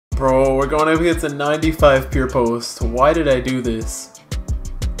Bro, we're going up against a 95 pure post. Why did I do this?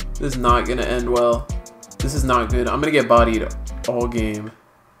 This is not gonna end well. This is not good. I'm gonna get bodied all game.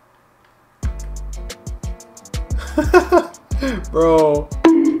 Bro.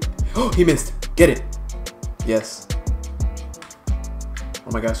 Oh, he missed. Get it. Yes.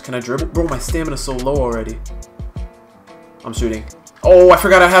 Oh my gosh, can I dribble? Bro, my stamina's so low already. I'm shooting. Oh, I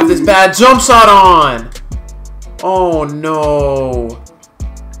forgot I have this bad jump shot on. Oh no.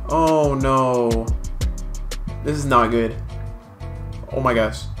 Oh no. This is not good. Oh my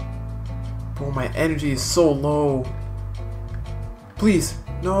gosh. Bro, my energy is so low. Please.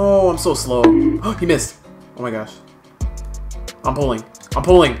 No, I'm so slow. Oh, he missed. Oh my gosh. I'm pulling. I'm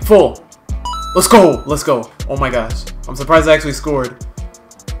pulling. Full. Let's go. Let's go. Oh my gosh. I'm surprised I actually scored.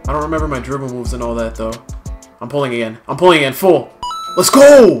 I don't remember my dribble moves and all that though. I'm pulling again. I'm pulling again. Full. Let's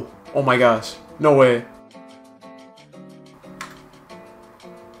go. Oh my gosh. No way.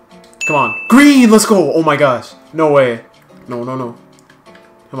 Come on. Green. Let's go. Oh my gosh. No way. No, no, no.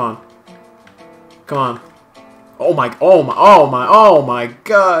 Come on. Come on. Oh my. Oh my. Oh my. Oh my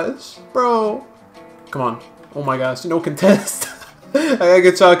gosh. Bro. Come on. Oh my gosh. No contest. I got a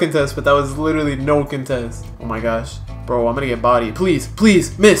good shot contest, but that was literally no contest. Oh my gosh. Bro, I'm gonna get bodied. Please.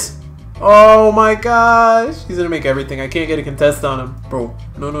 Please. Miss. Oh my gosh. He's gonna make everything. I can't get a contest on him. Bro.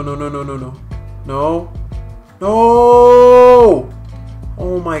 No, no, no, no, no, no, no. No. No.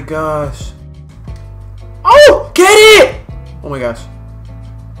 Oh my gosh. Oh! Get it! Oh my gosh.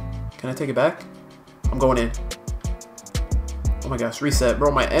 Can I take it back? I'm going in. Oh my gosh. Reset.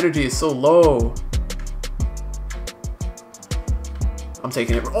 Bro, my energy is so low. I'm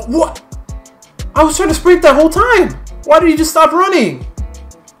taking it. Oh, what? I was trying to sprint that whole time. Why did he just stop running?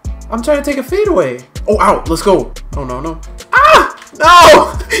 I'm trying to take a fadeaway. Oh, out. Let's go. Oh, no, no. Ah!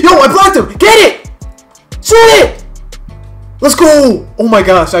 No! Yo, I blocked him. Get it! Shoot it! Let's go! Oh my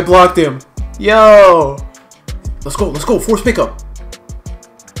gosh, I blocked him. Yo! Let's go, let's go. Force pickup.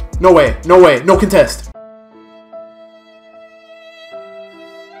 No way, no way. No contest.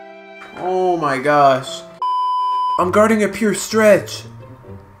 Oh my gosh. I'm guarding a pure stretch.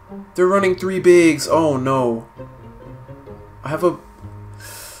 They're running 3 bigs. Oh no. I have a...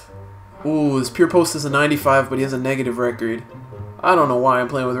 Ooh, this pure post is a 95, but he has a negative record. I don't know why I'm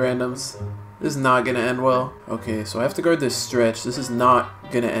playing with randoms. This is not gonna end well. Okay, so I have to guard this stretch. This is not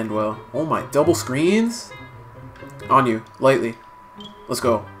gonna end well. Oh my, double screens? On you, lightly. Let's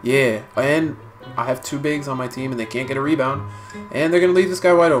go. Yeah, and I have 2 bigs on my team and they can't get a rebound. And they're gonna leave this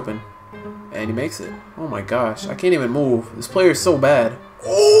guy wide open. And he makes it. Oh my gosh, I can't even move. This player is so bad.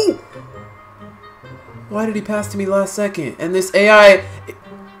 Oh! Why did he pass to me last second? And this AI...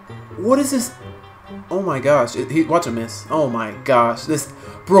 What is this? Oh my gosh. Watch him miss. Oh my gosh. This...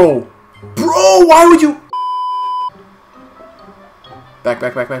 Bro. Bro, why would you... Back,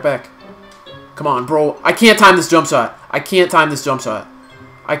 back, back, back, back. Come on, bro. I can't time this jump shot. I can't time this jump shot.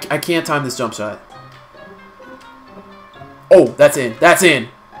 I can't time this jump shot. Oh, that's in. That's in.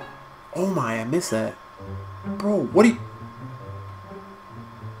 Oh my, I missed that. Bro, what are you...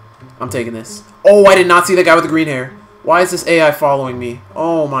 I'm taking this. Oh, I did not see the guy with the green hair. Why is this AI following me?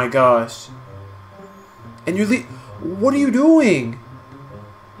 Oh my gosh. And you're what are you doing?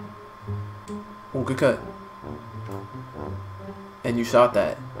 Oh, good cut. And you shot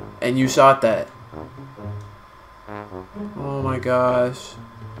that. And you shot that. Oh my gosh.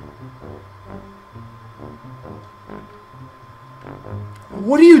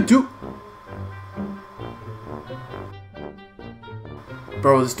 What do you do?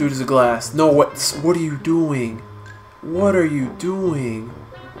 Bro, this dude is a glass. No, what are you doing? What are you doing?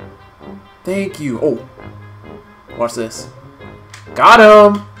 Thank you. Oh. Watch this. Got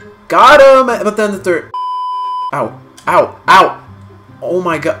him! Got him! But then the third... Ow. Ow. Ow! Oh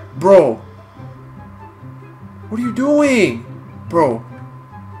my god. Bro. What are you doing? Bro.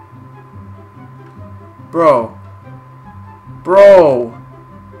 Bro. Bro.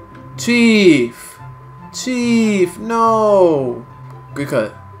 Chief. Chief. No. Good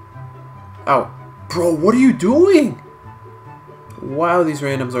cut. Ow. Bro, what are you doing? Wow, these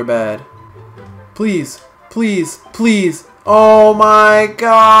randoms are bad. Please. Please. Please. Oh my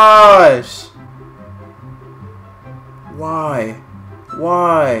gosh. Why?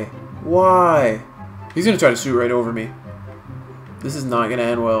 Why? Why? He's gonna try to shoot right over me. This is not gonna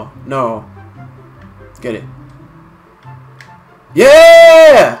end well. No. Get it.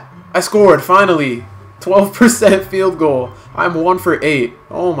 Yeah! I scored, finally. 12% field goal. I'm 1 for 8.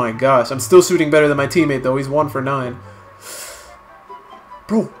 Oh my gosh. I'm still shooting better than my teammate though. He's 1 for 9.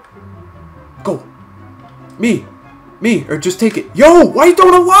 Bro. Go. Me. Me. Or just take it. Yo! Why you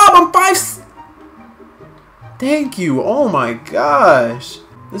throwing a lob? I'm 5... Thank you. Oh my gosh.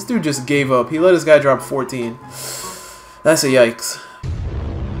 This dude just gave up. He let his guy drop 14. That's a yikes.